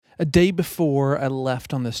A day before I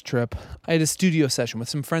left on this trip, I had a studio session with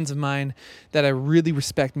some friends of mine that I really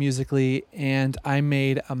respect musically, and I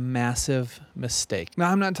made a massive mistake.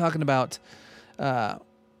 Now, I'm not talking about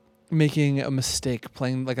making a mistake,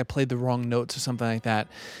 playing like I played the wrong notes or something like that.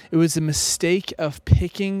 It was a mistake of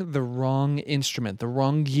picking the wrong instrument, the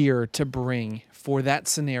wrong gear to bring for that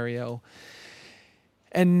scenario.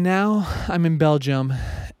 And now I'm in Belgium,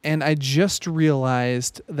 and I just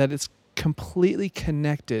realized that it's completely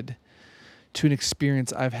connected to an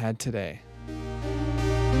experience I've had today.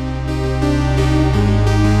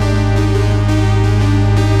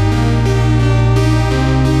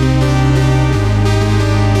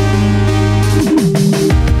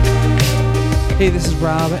 Hey, this is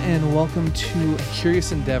Rob, and welcome to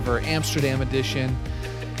Curious Endeavor, Amsterdam edition.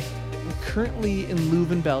 I'm currently in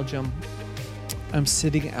Leuven, Belgium. I'm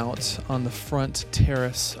sitting out on the front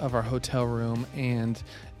terrace of our hotel room, and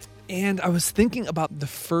I was thinking about the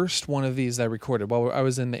first one of these I recorded while I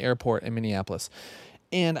was in the airport in Minneapolis.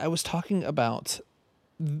 And I was talking about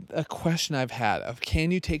a question I've had of,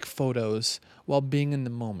 can you take photos while being in the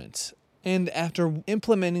moment? And after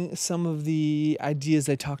implementing some of the ideas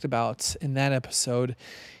I talked about in that episode,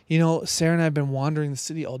 Sarah and I have been wandering the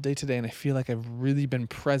city all day today, and I feel like I've really been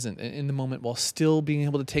present in the moment while still being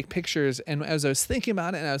able to take pictures. And as I was thinking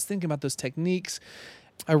about it, and I was thinking about those techniques,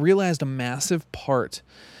 I realized a massive part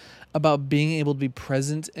about being able to be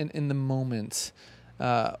present and in the moment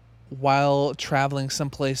while traveling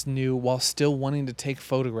someplace new, while still wanting to take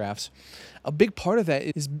photographs. A big part of that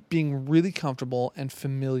is being really comfortable and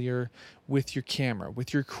familiar with your camera,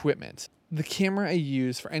 with your equipment. The camera I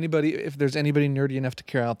use, for anybody, if there's anybody nerdy enough to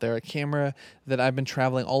care out there, a camera that I've been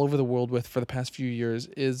traveling all over the world with for the past few years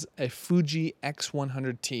is a Fuji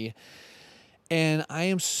X100T. And I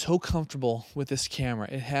am so comfortable with this camera.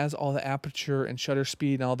 It has all the aperture and shutter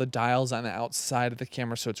speed and all the dials on the outside of the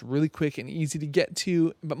camera, so it's really quick and easy to get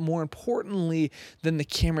to. But more importantly than the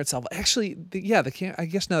camera itself, actually, I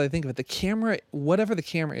guess now that I think of it, the camera, whatever the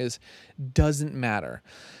camera is, doesn't matter.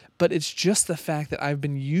 But it's just the fact that I've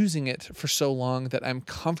been using it for so long that I'm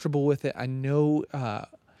comfortable with it. I know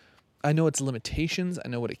its limitations. I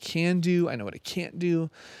know what it can do. I know what it can't do.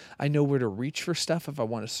 I know where to reach for stuff if I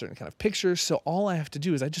want a certain kind of picture. So all I have to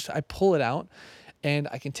do is I pull it out, and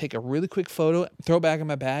I can take a really quick photo, throw it back in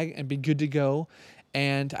my bag, and be good to go.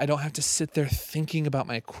 And I don't have to sit there thinking about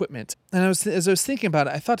my equipment. And as I was thinking about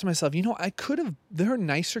it, I thought to myself, there are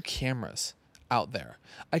nicer cameras out there.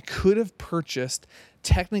 I could have purchased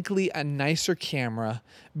technically a nicer camera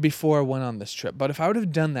before I went on this trip. But if I would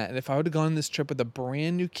have done that, and if I would have gone on this trip with a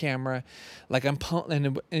brand new camera, like I'm pumped,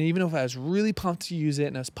 and even if I was really pumped to use it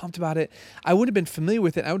and I was pumped about it, I would have been familiar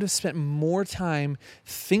with it. I would have spent more time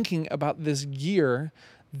thinking about this gear,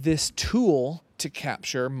 this tool to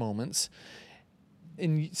capture moments,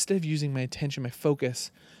 instead of using my attention, my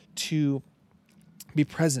focus to be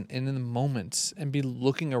present and in the moment and be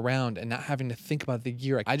looking around and not having to think about the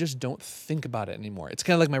gear. I just don't think about it anymore. It's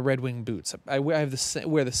kind of like my Red Wing boots. I wear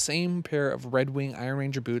the same pair of Red Wing Iron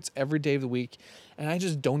Ranger boots every day of the week, and I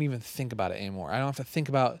just don't even think about it anymore. I don't have to think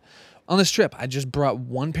about, on this trip, I just brought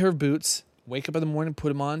one pair of boots, wake up in the morning, put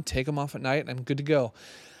them on, take them off at night, and I'm good to go.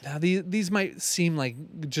 Now, these might seem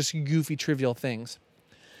like just goofy, trivial things,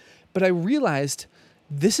 but I realized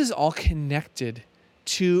this is all connected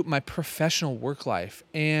to my professional work life.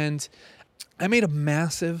 And I made a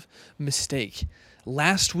massive mistake.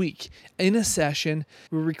 Last week in a session,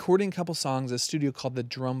 we were recording a couple songs at a studio called The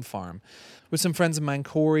Drum Farm with some friends of mine,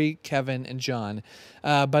 Corey, Kevin, and John.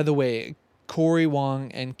 By the way, Corey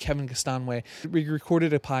Wong and Kevin Gastanwe, we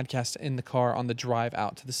recorded a podcast in the car on the drive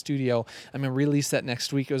out to the studio. I'm going to release that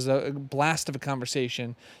next week. It was a blast of a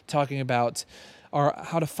conversation talking about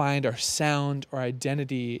how to find our sound, our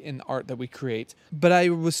identity in the art that we create. But I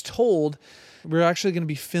was told we're actually going to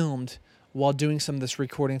be filmed while doing some of this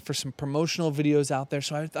recording for some promotional videos out there.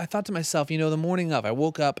 So I thought to myself, the morning of, I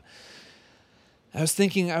woke up, I was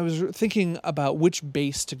thinking about which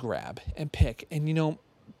bass to grab and pick. And,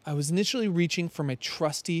 I was initially reaching for my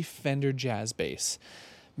trusty Fender Jazz bass.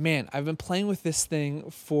 Man, I've been playing with this thing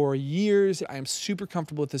for years. I am super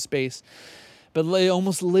comfortable with this bass. But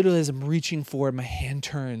almost literally as I'm reaching for it, my hand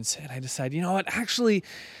turns, and I decide, actually,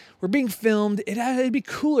 we're being filmed. It'd be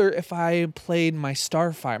cooler if I played my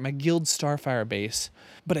Guild Starfire bass,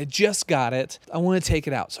 but I just got it. I want to take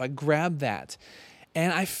it out. So I grabbed that,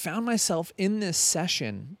 and I found myself in this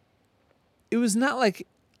session. It was not like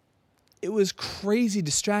it was crazy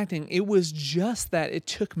distracting. It was just that it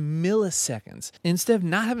took milliseconds. Instead of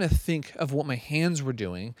not having to think of what my hands were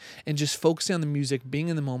doing and just focusing on the music, being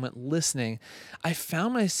in the moment, listening, I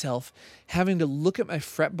found myself having to look at my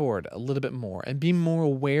fretboard a little bit more and be more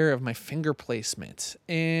aware of my finger placement.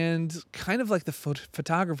 And kind of like the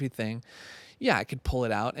photography thing, yeah, I could pull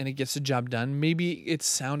it out and it gets the job done. Maybe it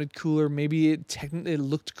sounded cooler. Maybe it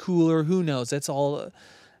looked cooler. Who knows? That's all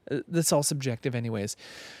subjective anyways.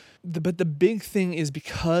 But the big thing is,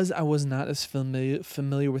 because I was not as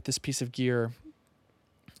familiar with this piece of gear,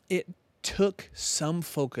 it took some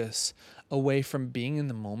focus away from being in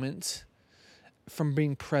the moment, from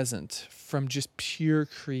being present, from just pure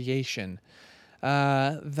creation.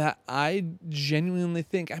 That I genuinely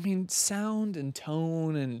think, sound and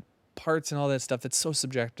tone and parts and all that stuff, that's so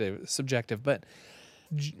subjective, but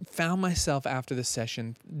found myself after the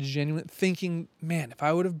session genuinely thinking, man, if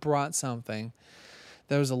I would have brought something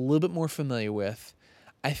that I was a little bit more familiar with,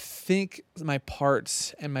 I think my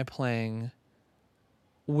parts and my playing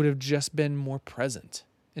would have just been more present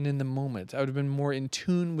and in the moment. I would have been more in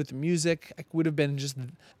tune with the music. I would have been just,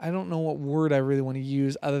 I don't know what word I really want to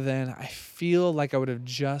use other than I feel like I would have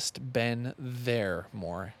just been there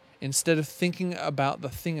more. Instead of thinking about the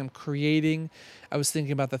thing I'm creating, I was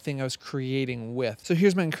thinking about the thing I was creating with. So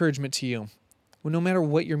here's my encouragement to you. Well, no matter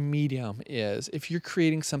what your medium is, if you're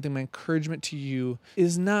creating something, my encouragement to you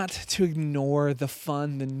is not to ignore the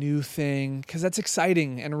fun, the new thing, because that's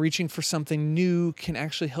exciting, and reaching for something new can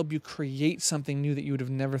actually help you create something new that you would have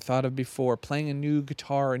never thought of before. Playing a new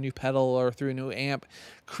guitar, a new pedal, or through a new amp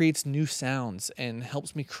creates new sounds and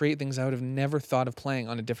helps me create things I would have never thought of playing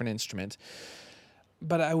on a different instrument.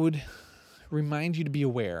 But I would remind you to be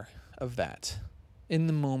aware of that. In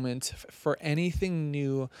the moment, for anything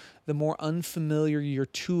new, the more unfamiliar your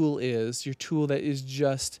tool is, your tool that is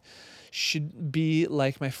just should be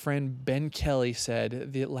like my friend Ben Kelly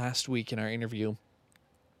said last week in our interview.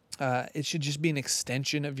 It should just be an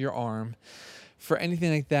extension of your arm. For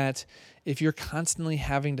anything like that, if you're constantly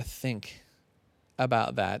having to think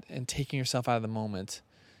about that and taking yourself out of the moment,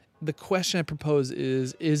 the question I propose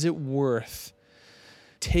is it worth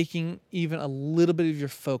taking even a little bit of your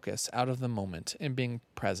focus out of the moment and being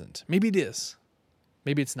present? Maybe it is.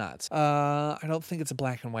 Maybe it's not. I don't think it's a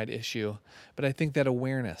black and white issue, but I think that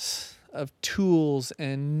awareness of tools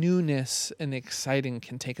and newness and exciting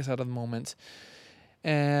can take us out of the moment.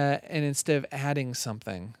 And instead of adding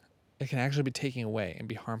something, it can actually be taking away and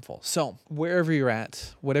be harmful. So wherever you're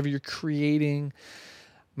at, whatever you're creating,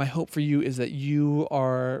 my hope for you is that you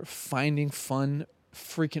are finding fun,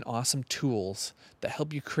 freaking awesome tools that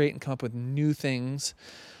help you create and come up with new things,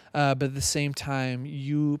 but at the same time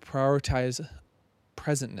you prioritize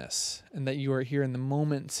presentness and that you are here in the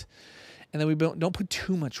moment, and that we don't put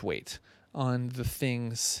too much weight on the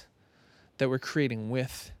things that we're creating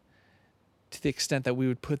with, to the extent that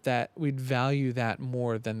we'd value that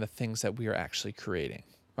more than the things that we are actually creating.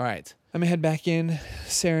 All right, I'm gonna head back in.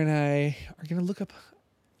 Sarah and I are gonna look up,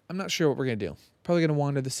 I'm not sure what we're gonna do. Probably gonna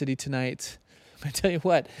wander the city tonight. I tell you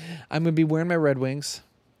what, I'm going to be wearing my Red Wings,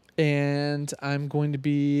 and I'm going to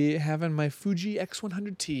be having my Fuji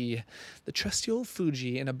X100T, the trusty old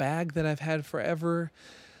Fuji, in a bag that I've had forever.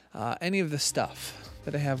 Any of the stuff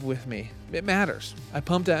that I have with me, it matters. I'm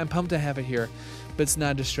pumped to have it here, but it's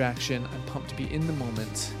not a distraction. I'm pumped to be in the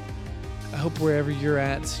moment. I hope wherever you're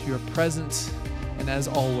at, you're present, and as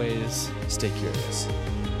always, stay curious.